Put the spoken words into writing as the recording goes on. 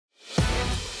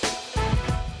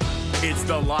It's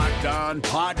the Locked On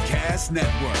Podcast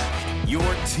Network, your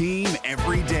team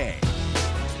every day.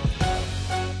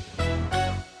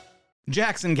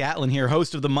 Jackson Gatlin here,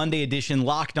 host of the Monday edition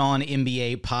Locked On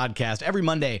NBA podcast. Every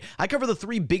Monday, I cover the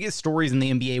three biggest stories in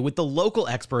the NBA with the local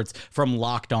experts from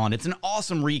Locked On. It's an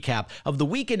awesome recap of the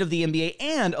weekend of the NBA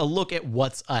and a look at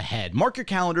what's ahead. Mark your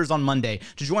calendars on Monday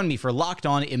to join me for Locked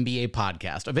On NBA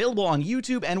podcast, available on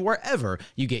YouTube and wherever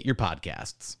you get your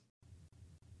podcasts.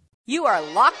 You are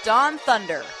Locked On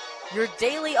Thunder, your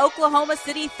daily Oklahoma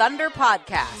City Thunder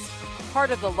podcast.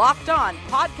 Part of the Locked On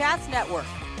Podcast Network,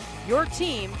 your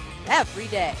team every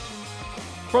day.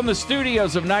 From the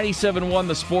studios of 97.1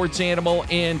 The Sports Animal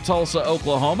in Tulsa,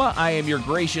 Oklahoma, I am your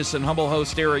gracious and humble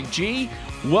host, Eric G.,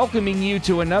 welcoming you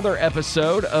to another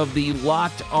episode of the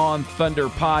Locked On Thunder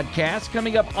podcast.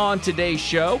 Coming up on today's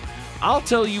show, I'll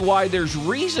tell you why there's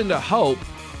reason to hope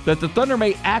that the Thunder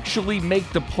may actually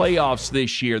make the playoffs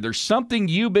this year. There's something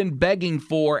you've been begging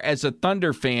for as a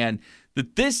Thunder fan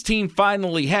that this team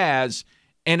finally has,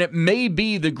 and it may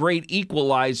be the great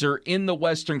equalizer in the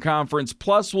Western Conference.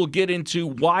 Plus, we'll get into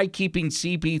why keeping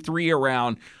CP3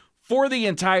 around for the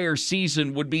entire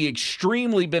season would be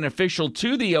extremely beneficial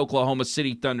to the Oklahoma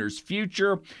City Thunder's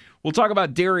future. We'll talk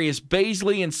about Darius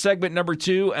Bazley in segment number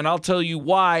 2, and I'll tell you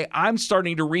why I'm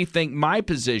starting to rethink my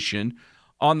position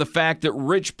on the fact that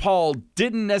Rich Paul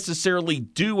didn't necessarily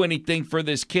do anything for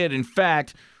this kid. In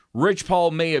fact, Rich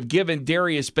Paul may have given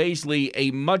Darius Bazley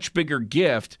a much bigger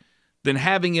gift than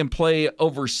having him play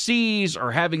overseas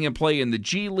or having him play in the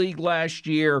G League last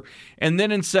year. And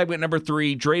then in segment number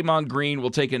 3, Draymond Green will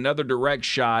take another direct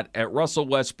shot at Russell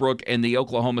Westbrook and the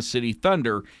Oklahoma City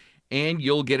Thunder, and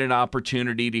you'll get an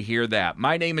opportunity to hear that.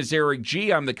 My name is Eric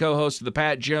G. I'm the co-host of The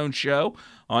Pat Jones Show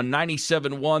on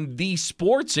 97.1 The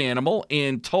Sports Animal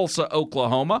in Tulsa,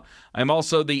 Oklahoma. I'm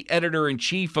also the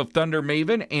editor-in-chief of Thunder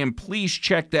Maven, and please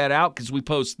check that out because we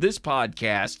post this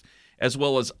podcast as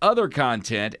well as other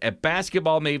content at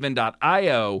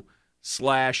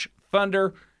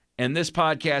basketballmaven.io/Thunder. And this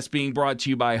podcast being brought to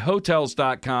you by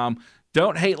Hotels.com.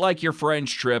 Don't hate like your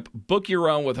friend's trip. Book your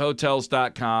own with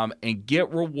Hotels.com and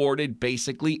get rewarded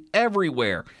basically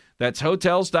everywhere. That's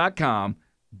Hotels.com.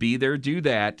 Be there, do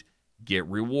that, get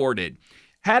rewarded.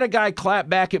 Had a guy clap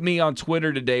back at me on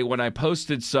Twitter today when I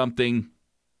posted something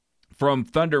from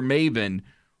Thunder Maven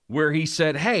where he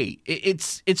said, hey,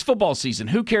 it's football season.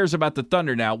 Who cares about the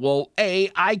Thunder now? Well,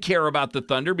 I care about the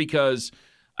Thunder because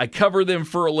I cover them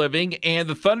for a living, and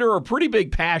the Thunder are a pretty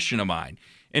big passion of mine.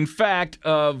 In fact,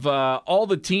 of all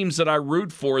the teams that I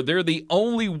root for, they're the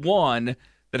only one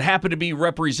that happen to be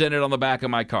represented on the back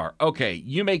of my car. Okay,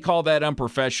 you may call that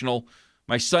unprofessional.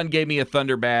 My son gave me a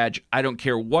Thunder badge. I don't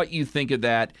care what you think of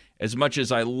that. As much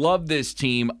as I love this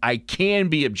team, I can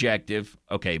be objective.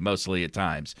 Okay, mostly at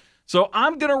times. So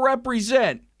I'm going to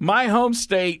represent my home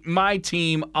state, my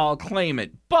team. I'll claim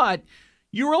it. But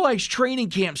you realize training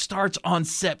camp starts on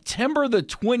September the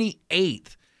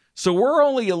 28th. So we're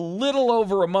only a little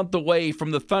over a month away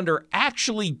from the Thunder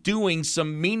actually doing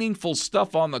some meaningful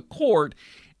stuff on the court,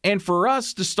 and for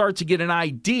us to start to get an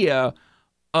idea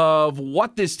of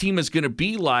what this team is going to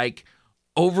be like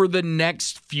over the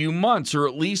next few months, or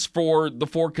at least for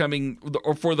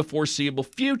the foreseeable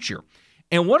future.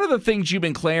 And one of the things you've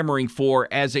been clamoring for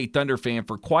as a Thunder fan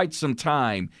for quite some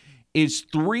time is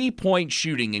three-point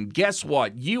shooting. And guess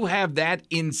what? You have that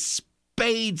in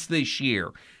spades this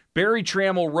year. Barry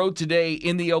Trammell wrote today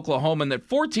in the Oklahoman that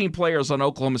 14 players on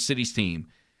Oklahoma City's team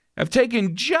have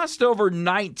taken just over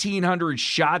 1,900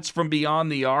 shots from beyond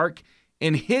the arc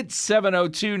and hit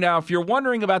 702. Now, if you're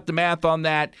wondering about the math on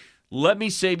that, let me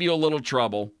save you a little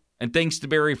trouble. And thanks to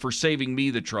Barry for saving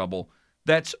me the trouble.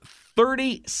 That's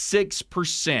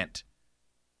 36%.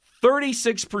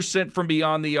 36% from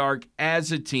beyond the arc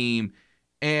as a team.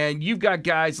 And you've got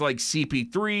guys like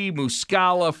CP3,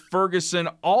 Muscala, Ferguson.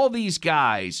 All these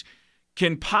guys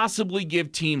can possibly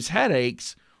give teams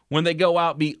headaches when they go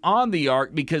out beyond the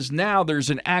arc, because now there's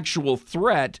an actual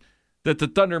threat that the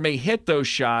Thunder may hit those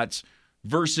shots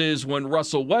versus when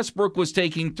Russell Westbrook was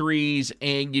taking threes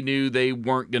and you knew they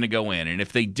weren't going to go in. And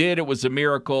if they did, it was a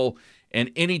miracle.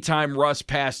 And anytime Russ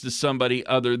passed to somebody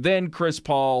other than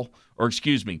Paul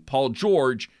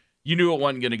George, you knew it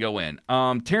wasn't going to go in.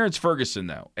 Terrence Ferguson,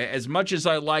 though, as much as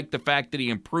I like the fact that he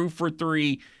improved for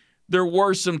three, there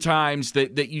were some times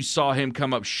that you saw him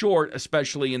come up short,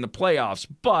 especially in the playoffs.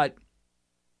 But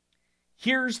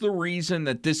here's the reason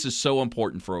that this is so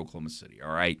important for Oklahoma City,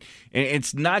 all right? And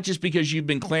it's not just because you've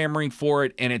been clamoring for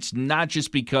it, and it's not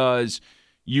just because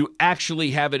you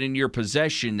actually have it in your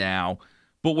possession now.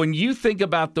 But when you think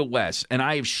about the West, and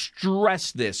I have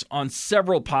stressed this on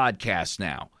several podcasts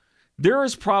now, there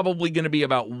is probably going to be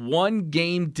about 1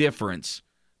 game difference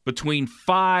between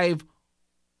 5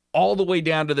 all the way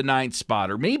down to the 9th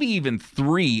spot, or maybe even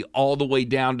 3 all the way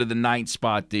down to the 9th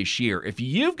spot this year. If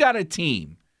you've got a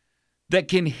team that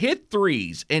can hit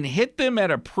threes and hit them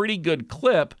at a pretty good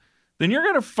clip, then you're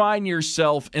going to find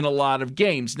yourself in a lot of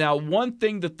games. Now, one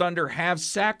thing the Thunder have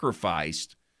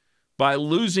sacrificed by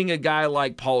losing a guy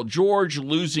like Paul George,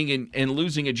 losing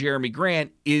a Jeremy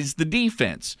Grant, is the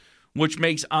defense, which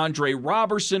makes Andre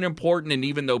Robertson important. And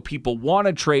even though people want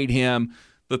to trade him,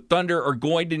 the Thunder are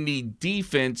going to need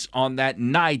defense on that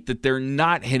night that they're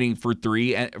not hitting from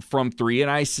three.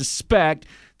 And I suspect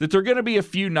that there are going to be a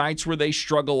few nights where they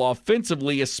struggle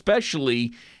offensively,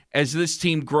 especially as this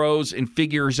team grows and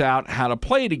figures out how to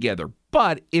play together.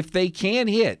 But if they can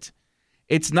hit,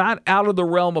 it's not out of the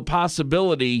realm of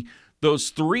possibility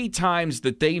those 3 times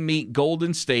that they meet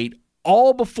Golden State,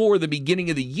 all before the beginning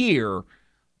of the year,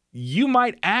 you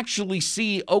might actually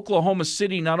see Oklahoma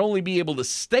City not only be able to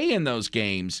stay in those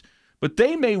games, but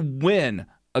they may win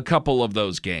a couple of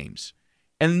those games.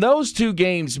 And those 2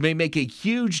 games may make a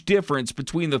huge difference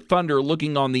between the Thunder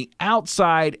looking on the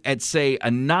outside at, say,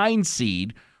 a 9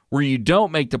 seed where you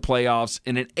don't make the playoffs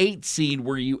and an 8 seed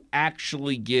where you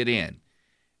actually get in.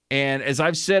 And as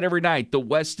I've said every night, the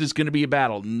West is going to be a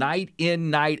battle. Night in,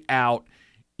 night out.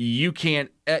 You can't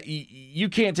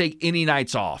take any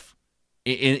nights off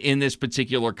in this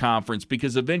particular conference,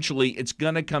 because eventually it's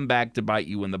going to come back to bite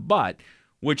you in the butt,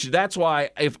 which that's why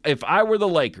if I were the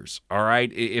Lakers, all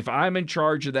right, if I'm in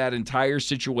charge of that entire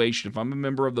situation, if I'm a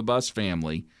member of the Buss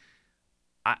family,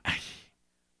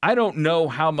 I don't know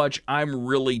how much I'm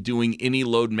really doing any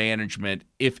load management,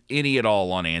 if any at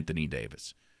all, on Anthony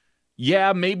Davis.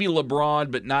 Yeah, maybe LeBron,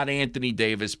 but not Anthony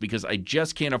Davis, because I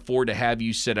just can't afford to have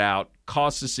you sit out,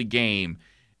 cost us a game,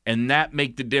 and that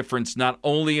make the difference not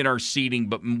only in our seeding,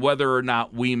 but whether or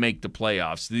not we make the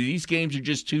playoffs. These games are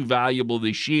just too valuable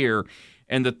this year,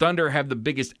 and the Thunder have the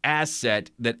biggest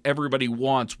asset that everybody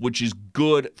wants, which is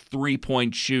good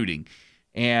three-point shooting.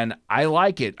 And I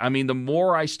like it. I mean, the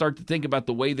more I start to think about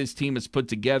the way this team is put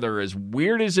together, as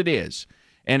weird as it is,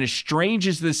 and as strange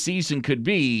as this season could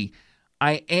be,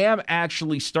 I am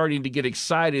actually starting to get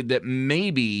excited that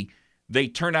maybe they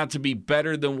turn out to be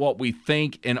better than what we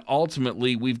think, and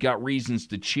ultimately we've got reasons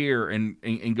to cheer and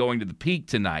going to the Peak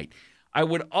tonight. I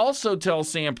would also tell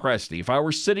Sam Presti, if I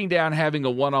were sitting down having a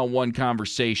one-on-one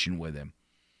conversation with him,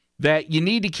 that you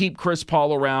need to keep Chris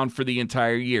Paul around for the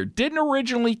entire year. Didn't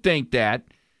originally think that.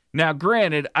 Now,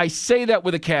 granted, I say that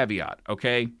with a caveat,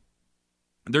 okay?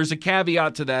 There's a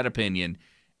caveat to that opinion,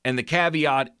 and the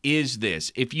caveat is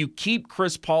this. If you keep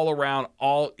Chris Paul around,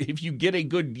 if you get a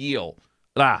good deal,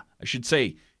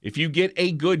 if you get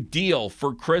a good deal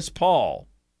for Chris Paul,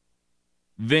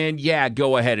 then yeah,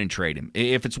 go ahead and trade him.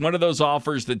 If it's one of those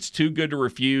offers that's too good to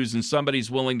refuse and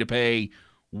somebody's willing to pay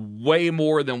way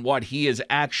more than what he is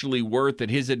actually worth at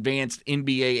his advanced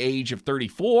NBA age of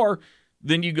 34,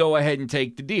 then you go ahead and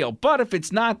take the deal. But if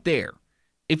it's not there,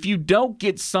 if you don't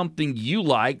get something you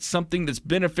like, something that's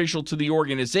beneficial to the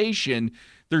organization,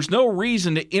 there's no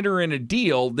reason to enter in a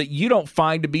deal that you don't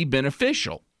find to be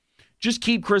beneficial. Just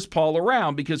keep Chris Paul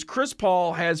around, because Chris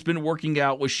Paul has been working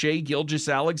out with Shai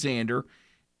Gilgeous-Alexander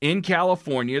in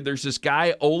California. There's this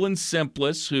guy, Olin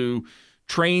Simplis, who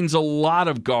trains a lot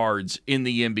of guards in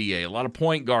the NBA, a lot of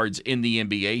point guards in the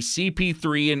NBA.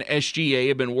 CP3 and SGA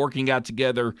have been working out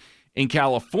together in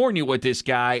California with this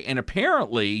guy, and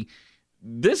apparently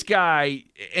this guy,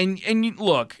 and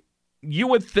look, you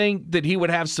would think that he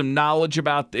would have some knowledge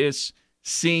about this,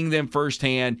 seeing them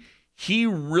firsthand. He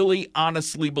really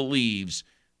honestly believes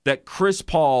that Chris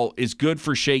Paul is good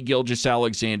for Shai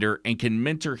Gilgeous-Alexander and can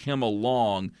mentor him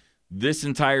along this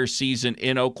entire season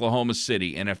in Oklahoma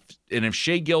City. And if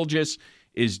Shai Gilgeous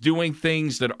is doing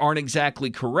things that aren't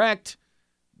exactly correct,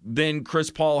 then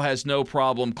Chris Paul has no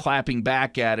problem clapping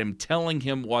back at him, telling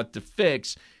him what to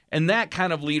fix. And that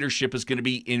kind of leadership is going to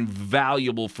be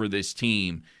invaluable for this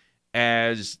team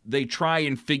as they try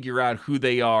and figure out who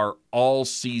they are all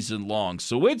season long.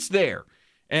 So it's there.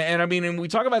 And I mean, and we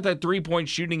talk about that three-point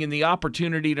shooting and the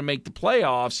opportunity to make the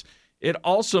playoffs. It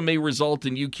also may result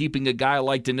in you keeping a guy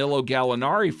like Danilo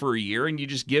Gallinari for a year and you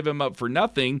just give him up for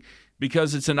nothing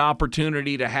because it's an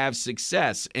opportunity to have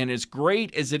success. And as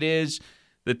great as it is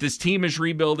that this team is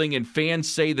rebuilding and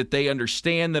fans say that they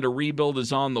understand that a rebuild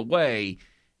is on the way,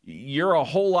 you're a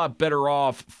whole lot better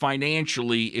off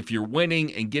financially if you're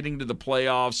winning and getting to the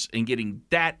playoffs and getting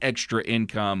that extra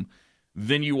income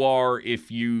than you are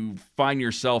if you find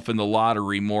yourself in the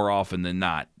lottery more often than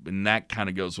not. And that kind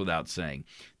of goes without saying.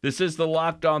 This is the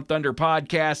Locked On Thunder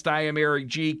podcast. I am Eric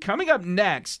G. Coming up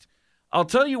next, I'll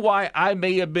tell you why I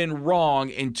may have been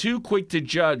wrong and too quick to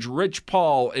judge Rich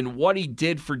Paul and what he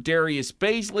did for Darius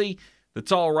Bazley.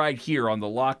 That's all right here on the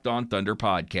Locked On Thunder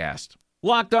podcast.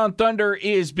 Locked On Thunder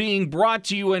is being brought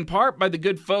to you in part by the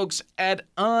good folks at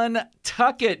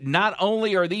Untuck It. Not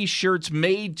only are these shirts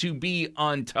made to be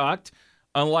untucked,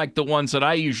 unlike the ones that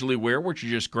I usually wear, which are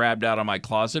just grabbed out of my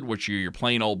closet, which are your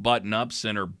plain old button-ups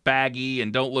and are baggy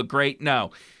and don't look great.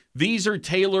 No. These are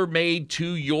tailor-made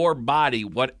to your body.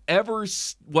 Whatever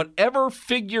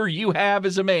figure you have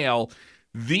as a male,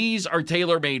 these are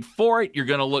tailor-made for it. You're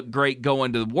going to look great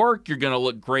going to work. You're going to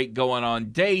look great going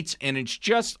on dates. And it's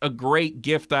just a great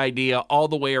gift idea all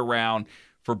the way around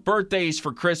for birthdays,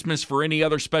 for Christmas, for any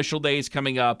other special days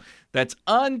coming up. That's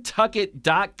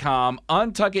untuckit.com.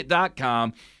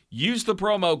 Untuckit.com. Use the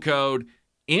promo code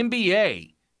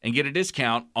NBA and get a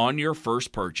discount on your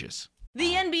first purchase.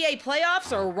 The NBA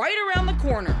playoffs are right around the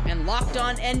corner, and Locked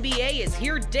On NBA is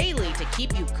here daily to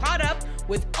keep you caught up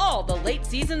with all the late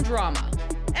season drama.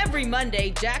 Every Monday,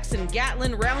 Jackson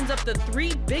Gatlin rounds up the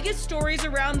 3 biggest stories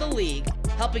around the league,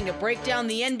 helping to break down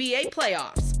the NBA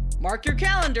playoffs. Mark your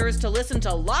calendars to listen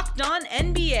to Locked On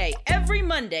NBA every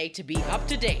Monday to be up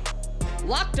to date.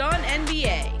 Locked On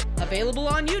NBA, available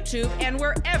on YouTube and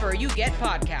wherever you get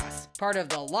podcasts. Part of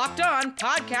the Locked On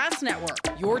Podcast Network,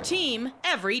 your team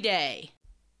every day.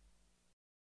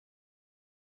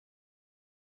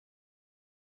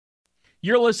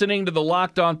 You're listening to the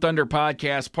Locked On Thunder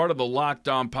podcast, part of the Locked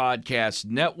On Podcast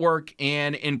Network,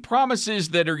 and in promises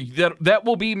that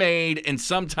will be made and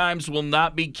sometimes will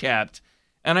not be kept.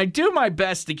 And I do my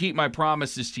best to keep my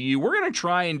promises to you. We're going to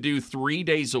try and do 3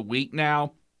 days a week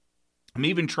now. I'm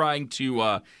even trying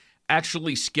to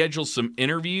actually schedule some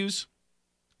interviews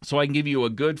so I can give you a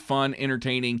good, fun,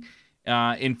 entertaining,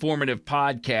 informative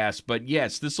podcast. But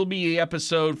yes, this will be the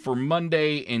episode for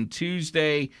Monday and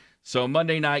Tuesday. So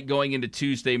Monday night going into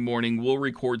Tuesday morning, we'll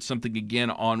record something again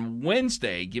on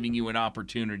Wednesday, giving you an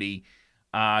opportunity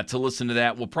to listen to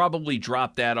that. We'll probably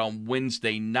drop that on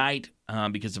Wednesday night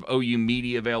because of OU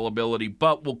media availability,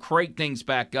 but we'll crank things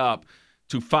back up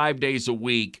to 5 days a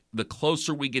week the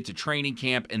closer we get to training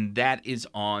camp, and that is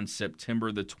on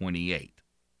September the 28th.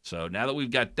 So now that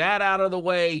we've got that out of the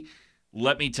way,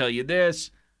 let me tell you this.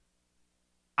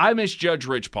 I misjudge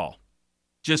Rich Paul.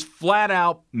 Just flat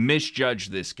out misjudge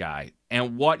this guy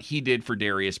and what he did for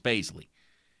Darius Bazley.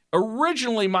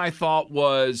 Originally, my thought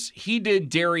was he did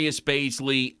Darius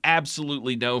Bazley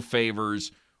absolutely no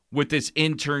favors with this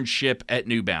internship at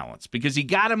New Balance because he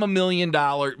got him $1 million.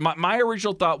 My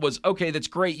original thought was, okay, that's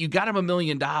great. You got him $1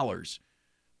 million,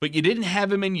 but you didn't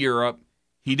have him in Europe.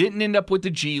 He didn't end up with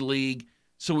the G League.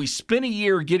 So he spent a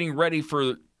year getting ready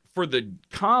for the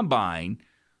combine,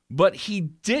 but he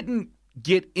didn't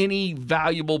get any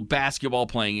valuable basketball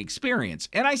playing experience.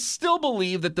 And I still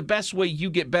believe that the best way you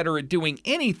get better at doing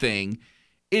anything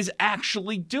is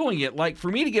actually doing it. Like for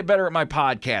me to get better at my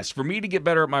podcast, for me to get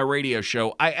better at my radio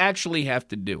show, I actually have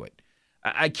to do it.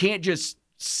 I can't just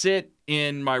sit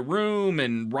in my room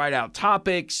and write out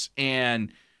topics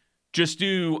and just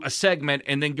do a segment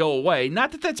and then go away.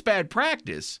 Not that that's bad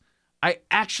practice. I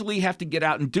actually have to get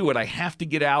out and do it. I have to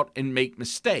get out and make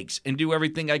mistakes and do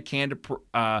everything I can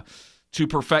to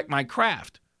perfect my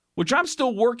craft, which I'm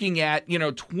still working at,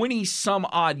 20 some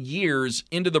odd years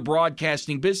into the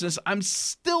broadcasting business. I'm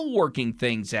still working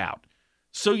things out.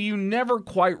 So you never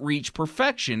quite reach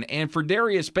perfection. And for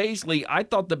Darius Bazley, I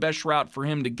thought the best route for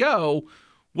him to go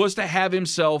was to have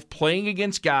himself playing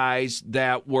against guys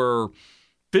that were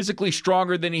physically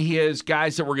stronger than he is,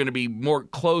 guys that were going to be more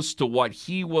close to what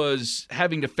he was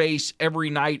having to face every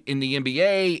night in the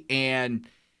NBA, and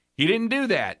he didn't do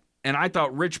that. And I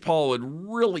thought Rich Paul had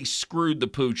really screwed the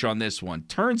pooch on this one.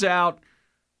 Turns out,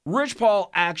 Rich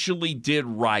Paul actually did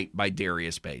right by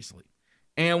Darius Bazley.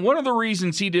 And one of the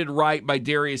reasons he did right by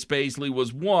Darius Bazley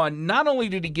was, one, not only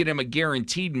did he get him a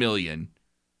guaranteed $1 million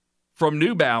from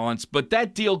New Balance, but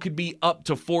that deal could be up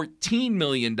to $14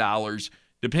 million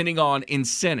depending on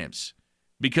incentives.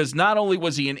 Because not only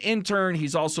was he an intern,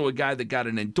 he's also a guy that got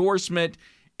an endorsement.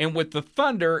 And with the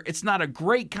Thunder, it's not a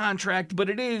great contract, but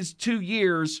it is 2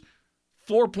 years,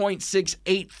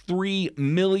 $4.683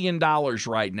 million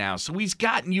right now. So he's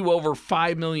gotten you over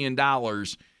 $5 million,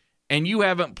 and you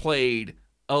haven't played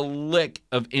a lick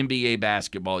of NBA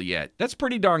basketball yet. That's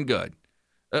pretty darn good,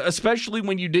 especially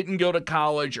when you didn't go to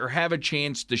college or have a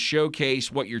chance to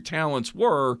showcase what your talents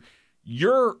were.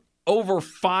 You're over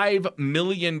 $5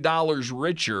 million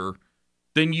richer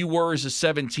than you were as a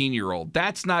 17-year-old.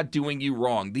 That's not doing you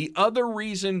wrong. The other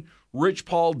reason Rich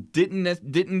Paul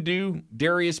didn't do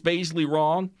Darius Bazley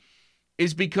wrong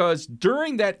is because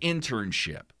during that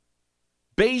internship,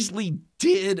 Bazley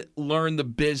did learn the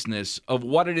business of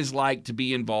what it is like to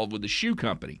be involved with a shoe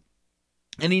company.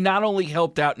 And he not only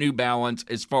helped out New Balance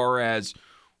as far as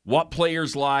what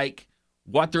players like,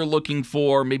 what they're looking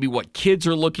for, maybe what kids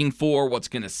are looking for, what's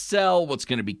going to sell, what's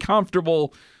going to be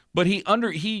comfortable, but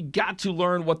he got to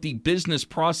learn what the business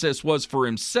process was for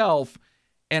himself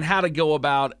and how to go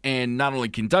about and not only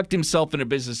conduct himself in a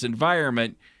business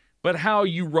environment, but how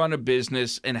you run a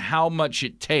business and how much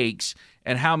it takes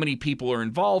and how many people are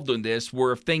involved in this,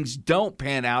 where if things don't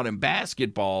pan out in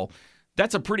basketball,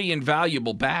 that's a pretty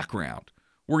invaluable background.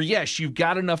 Where, yes, you've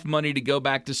got enough money to go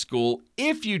back to school.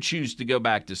 If you choose to go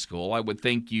back to school, I would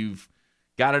think you've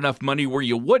got enough money where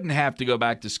you wouldn't have to go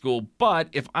back to school. But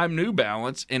if I'm New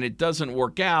Balance and it doesn't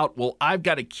work out, well, I've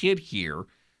got a kid here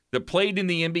that played in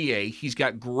the NBA. He's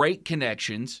got great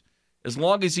connections. As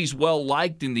long as he's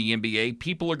well-liked in the NBA,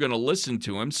 people are going to listen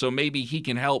to him. So maybe he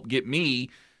can help get me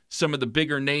some of the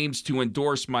bigger names to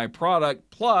endorse my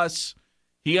product. Plus,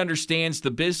 he understands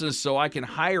the business, so I can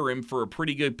hire him for a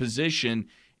pretty good position,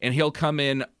 and he'll come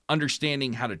in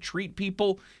understanding how to treat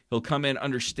people. He'll come in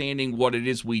understanding what it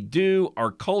is we do,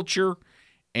 our culture,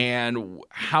 and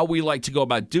how we like to go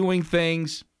about doing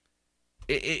things.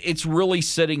 It's really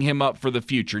setting him up for the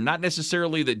future. Not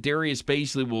necessarily that Darius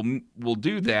Bazley will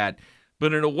do that,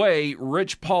 but in a way,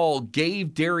 Rich Paul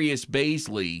gave Darius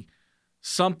Bazley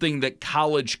something that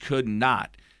college could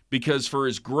not. Because for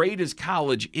as great as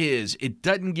college is, it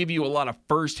doesn't give you a lot of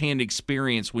firsthand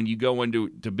experience when you go into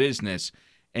business,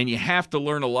 and you have to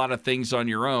learn a lot of things on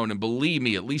your own. And believe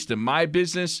me, at least in my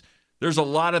business, there's a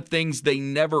lot of things they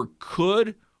never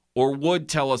could or would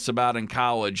tell us about in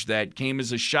college that came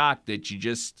as a shock that you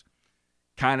just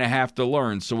kind of have to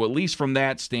learn. So at least from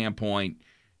that standpoint,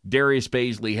 Darius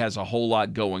Bazley has a whole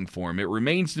lot going for him. It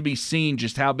remains to be seen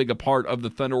just how big a part of the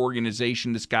Thunder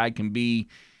organization this guy can be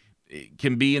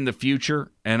in the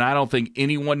future, and I don't think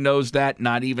anyone knows that,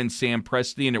 not even Sam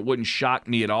Presti, and it wouldn't shock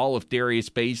me at all if Darius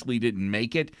Bazley didn't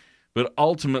make it. But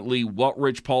ultimately, what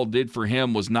Rich Paul did for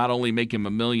him was not only make him a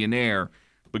millionaire,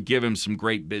 but give him some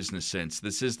great business sense.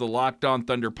 This is the Locked On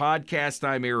Thunder podcast.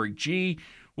 I'm Eric G.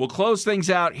 We'll close things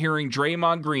out hearing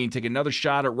Draymond Green take another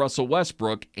shot at Russell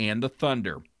Westbrook and the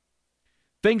Thunder.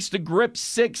 Thanks to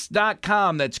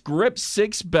Grip6.com. That's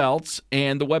Grip6 Belts,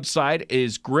 and the website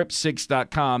is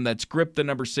Grip6.com. That's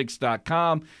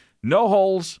Grip6.com. No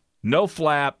holes, no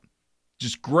flap,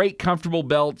 just great comfortable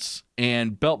belts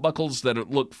and belt buckles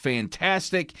that look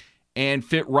fantastic and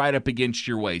fit right up against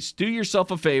your waist. Do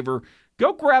yourself a favor.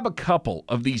 Go grab a couple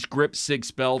of these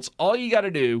Grip6 belts. All you got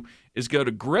to do is go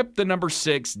to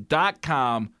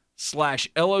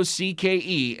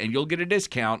grip6.com/LOCKE, and you'll get a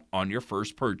discount on your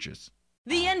first purchase.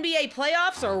 The NBA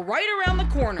playoffs are right around the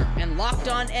corner, and Locked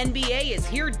On NBA is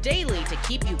here daily to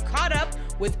keep you caught up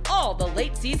with all the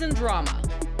late season drama.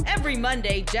 Every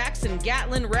Monday, Jackson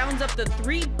Gatlin rounds up the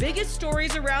 3 biggest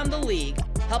stories around the league,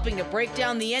 helping to break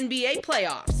down the NBA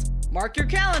playoffs. Mark your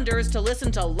calendars to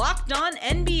listen to Locked On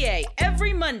NBA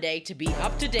every Monday to be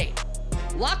up to date.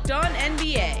 Locked On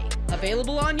NBA,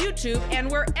 available on YouTube and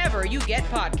wherever you get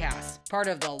podcasts. Part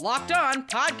of the Locked On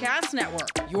Podcast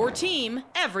Network, your team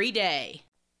every day.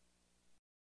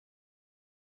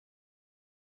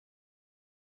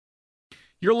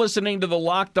 You're listening to the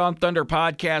Locked On Thunder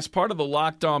podcast, part of the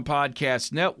Locked On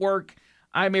Podcast Network.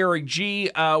 I'm Eric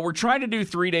G. We're trying to do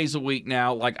 3 days a week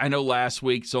now. Like, I know last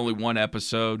week's only one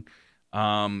episode,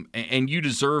 and you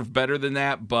deserve better than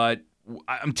that, but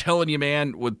I'm telling you,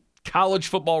 man, with college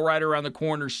football right around the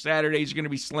corner, Saturdays are going to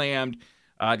be slammed.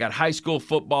 I got high school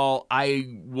football.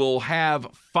 I will have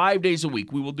 5 days a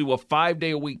week. We will do a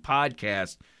 5-day-a-week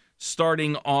podcast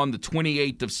starting on the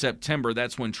 28th of September.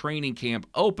 That's when training camp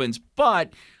opens.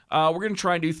 But we're going to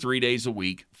try and do 3 days a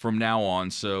week from now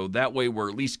on. So that way we're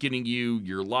at least getting you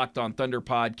your Locked On Thunder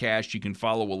podcast. You can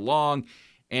follow along.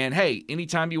 And, hey,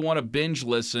 anytime you want to binge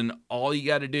listen, all you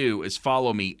got to do is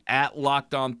follow me at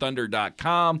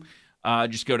LockedOnThunder.com.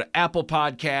 Just go to Apple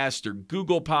Podcast or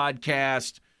Google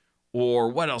Podcast. Or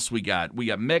what else we got? We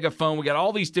got Megaphone. We got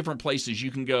all these different places you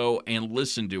can go and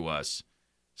listen to us.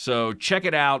 So check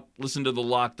it out. Listen to the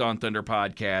Locked On Thunder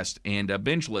podcast and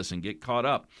binge listen. Get caught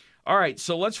up. All right,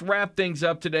 so let's wrap things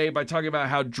up today by talking about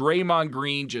how Draymond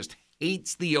Green just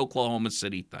hates the Oklahoma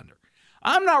City Thunder.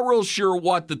 I'm not real sure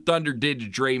what the Thunder did to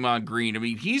Draymond Green. I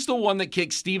mean, he's the one that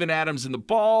kicked Steven Adams in the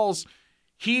balls.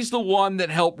 He's the one that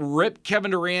helped rip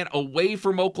Kevin Durant away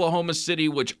from Oklahoma City,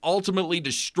 which ultimately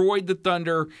destroyed the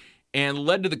Thunder and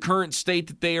led to the current state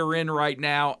that they are in right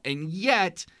now. And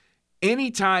yet,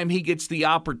 anytime he gets the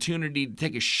opportunity to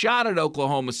take a shot at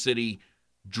Oklahoma City,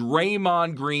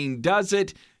 Draymond Green does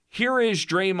it. Here is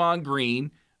Draymond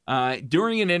Green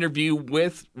during an interview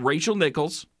with Rachel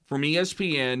Nichols from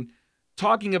ESPN,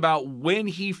 talking about when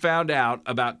he found out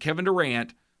about Kevin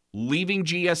Durant leaving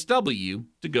GSW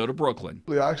to go to Brooklyn.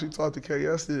 I actually talked to K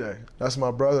yesterday. That's my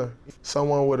brother.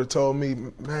 Someone would have told me,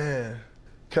 man,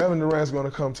 Kevin Durant's going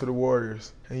to come to the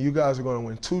Warriors, and you guys are going to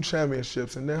win 2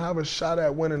 championships and then have a shot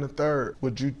at winning a third.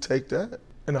 Would you take that?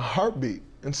 In a heartbeat.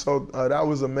 And so that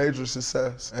was a major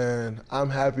success, and I'm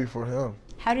happy for him.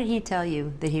 How did he tell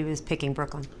you that he was picking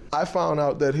Brooklyn? I found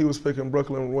out that he was picking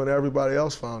Brooklyn when everybody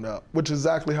else found out, which is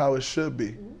exactly how it should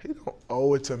be. He don't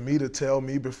owe it to me to tell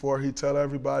me before he tell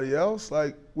everybody else.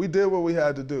 Like, we did what we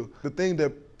had to do. The thing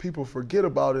that people forget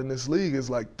about in this league is,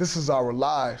 like, this is our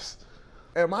lives.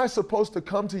 Am I supposed to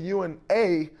come to you and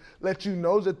A, let you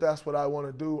know that that's what I want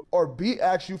to do, or B,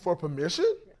 ask you for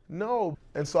permission? No.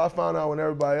 And so I found out when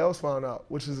everybody else found out,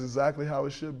 which is exactly how it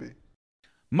should be.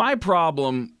 My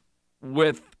problem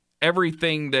with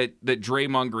everything that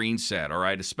Draymond Green said, all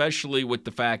right, especially with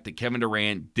the fact that Kevin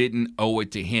Durant didn't owe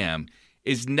it to him,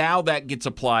 is now that gets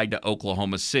applied to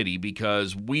Oklahoma City,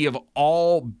 because we have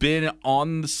all been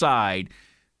on the side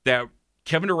that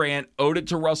Kevin Durant owed it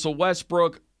to Russell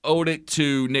Westbrook, owed it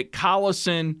to Nick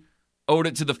Collison, owed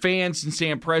it to the fans and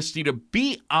Sam Presti to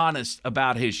be honest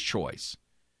about his choice.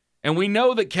 And we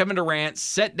know that Kevin Durant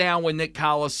sat down with Nick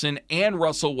Collison and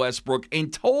Russell Westbrook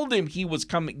and told him he was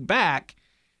coming back,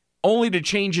 only to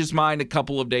change his mind a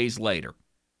couple of days later.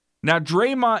 Now,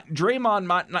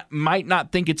 Draymond might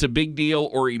not think it's a big deal,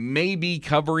 or he may be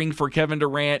covering for Kevin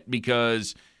Durant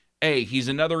because, hey, he's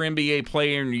another NBA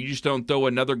player and you just don't throw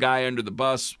another guy under the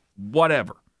bus,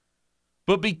 whatever.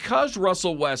 But because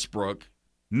Russell Westbrook,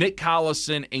 Nick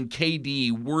Collison, and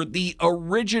KD were the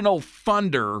original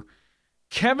Thunder,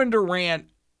 Kevin Durant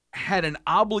had an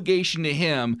obligation to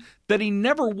him that he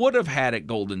never would have had at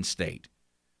Golden State,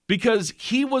 because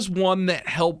he was one that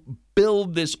helped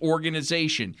build this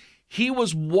organization. He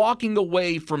was walking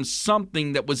away from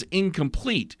something that was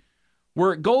incomplete.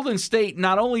 Where at Golden State,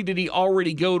 not only did he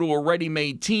already go to a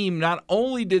ready-made team, not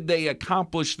only did they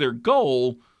accomplish their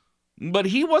goal, but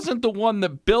he wasn't the one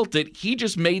that built it. He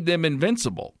just made them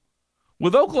invincible.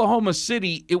 With Oklahoma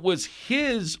City, it was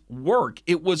his work.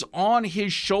 It was on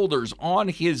his shoulders, on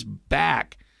his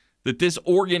back, that this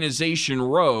organization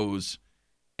rose,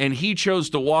 and he chose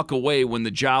to walk away when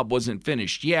the job wasn't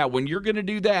finished. Yeah, when you're going to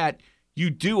do that, you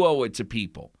do owe it to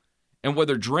people. And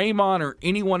whether Draymond or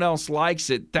anyone else likes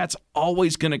it, that's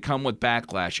always going to come with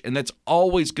backlash, and that's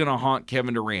always going to haunt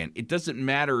Kevin Durant. It doesn't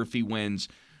matter if he wins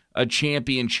a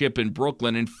championship in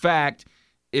Brooklyn. In fact,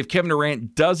 if Kevin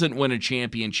Durant doesn't win a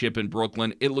championship in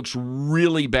Brooklyn, it looks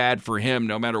really bad for him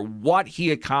no matter what he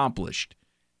accomplished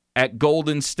at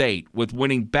Golden State with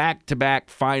winning back-to-back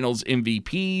finals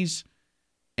MVPs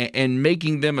and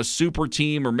making them a super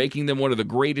team or making them one of the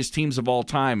greatest teams of all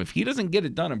time. If he doesn't get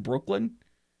it done in Brooklyn,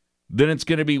 then it's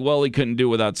going to be, well, he couldn't do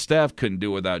it without Steph, couldn't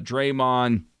do it without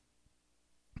Draymond,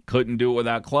 couldn't do it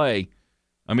without Klay.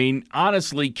 I mean,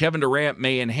 honestly, Kevin Durant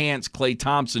may enhance Klay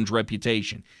Thompson's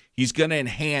reputation. He's going to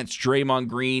enhance Draymond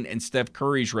Green and Steph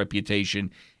Curry's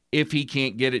reputation if he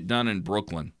can't get it done in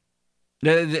Brooklyn.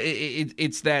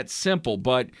 It's that simple.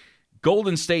 But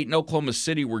Golden State and Oklahoma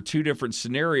City were two different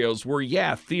scenarios where,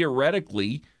 yeah,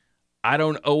 theoretically, I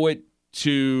don't owe it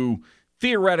to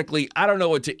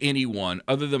anyone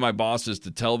other than my bosses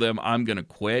to tell them I'm going to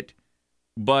quit.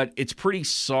 But it's pretty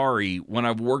sorry when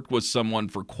I've worked with someone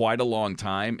for quite a long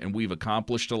time and we've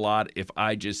accomplished a lot if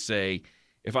I just say,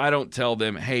 if I don't tell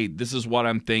them, hey, this is what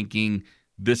I'm thinking,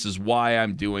 this is why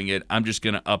I'm doing it, I'm just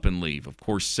going to up and leave. Of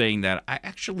course, saying that, I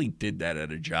actually did that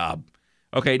at a job.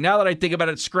 Okay, now that I think about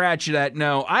it, scratch that.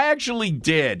 No, I actually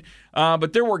did.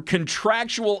 But there were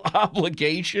contractual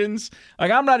obligations.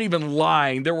 Like, I'm not even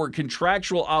lying. There were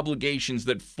contractual obligations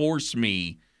that forced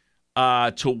me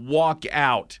to walk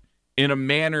out in a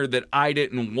manner that I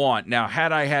didn't want. Now,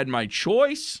 had I had my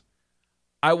choice,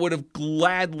 I would have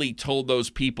gladly told those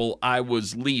people I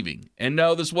was leaving. And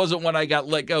no, this wasn't when I got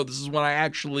let go. This is when I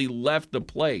actually left the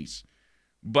place.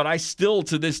 But I still,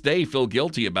 to this day, feel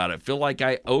guilty about it. Feel like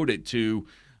I owed it to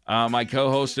my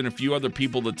co-host and a few other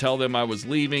people to tell them I was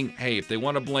leaving. Hey, if they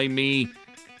want to blame me,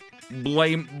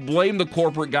 blame the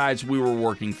corporate guys we were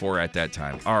working for at that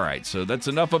time. All right, so that's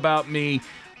enough about me.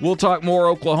 We'll talk more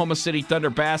Oklahoma City Thunder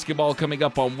basketball coming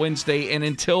up on Wednesday. And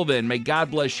until then, may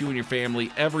God bless you and your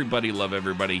family. Everybody love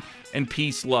everybody. And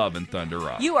peace, love, and Thunder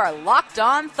up. You are Locked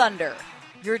On Thunder,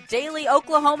 your daily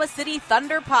Oklahoma City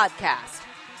Thunder podcast.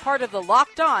 Part of the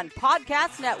Locked On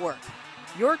Podcast Network,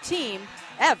 your team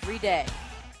every day.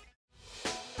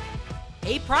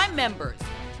 Hey, Prime members,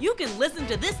 you can listen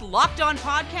to this Locked On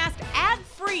podcast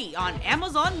ad-free on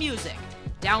Amazon Music.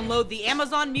 Download the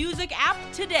Amazon Music app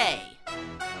today.